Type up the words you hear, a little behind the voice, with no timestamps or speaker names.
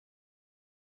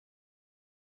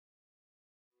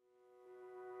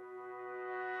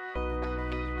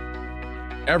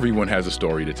Everyone has a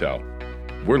story to tell.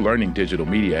 We're learning digital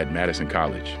media at Madison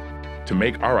College to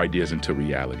make our ideas into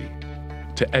reality,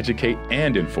 to educate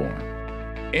and inform,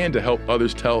 and to help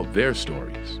others tell their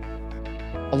stories.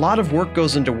 A lot of work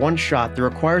goes into one shot that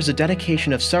requires the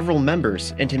dedication of several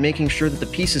members into making sure that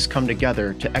the pieces come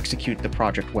together to execute the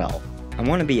project well. I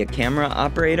want to be a camera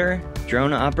operator,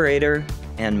 drone operator,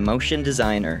 and motion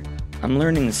designer. I'm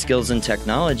learning the skills and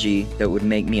technology that would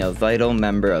make me a vital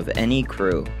member of any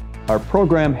crew. Our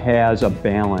program has a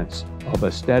balance of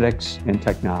aesthetics and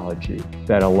technology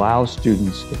that allows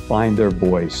students to find their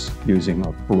voice using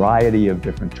a variety of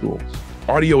different tools.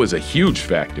 Audio is a huge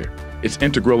factor. It's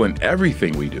integral in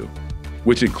everything we do,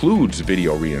 which includes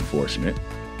video reinforcement,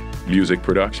 music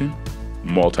production,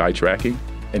 multi-tracking,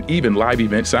 and even live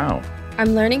event sound.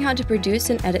 I'm learning how to produce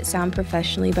and edit sound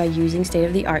professionally by using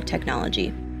state-of-the-art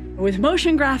technology. With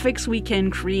motion graphics, we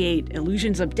can create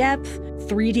illusions of depth,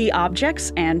 3D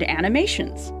objects, and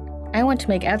animations. I want to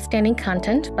make outstanding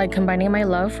content by combining my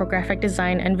love for graphic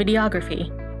design and videography.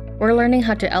 We're learning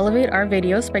how to elevate our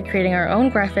videos by creating our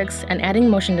own graphics and adding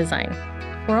motion design.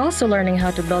 We're also learning how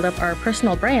to build up our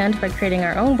personal brand by creating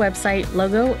our own website,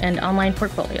 logo, and online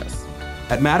portfolios.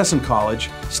 At Madison College,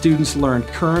 students learn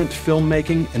current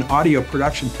filmmaking and audio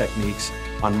production techniques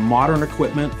on modern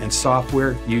equipment and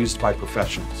software used by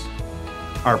professionals.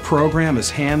 Our program is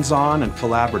hands-on and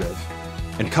collaborative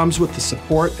and comes with the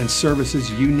support and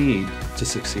services you need to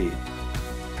succeed.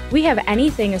 We have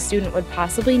anything a student would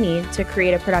possibly need to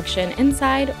create a production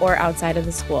inside or outside of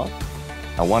the school.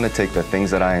 I want to take the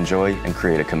things that I enjoy and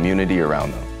create a community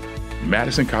around them.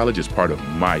 Madison College is part of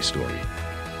my story.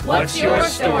 What's your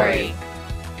story?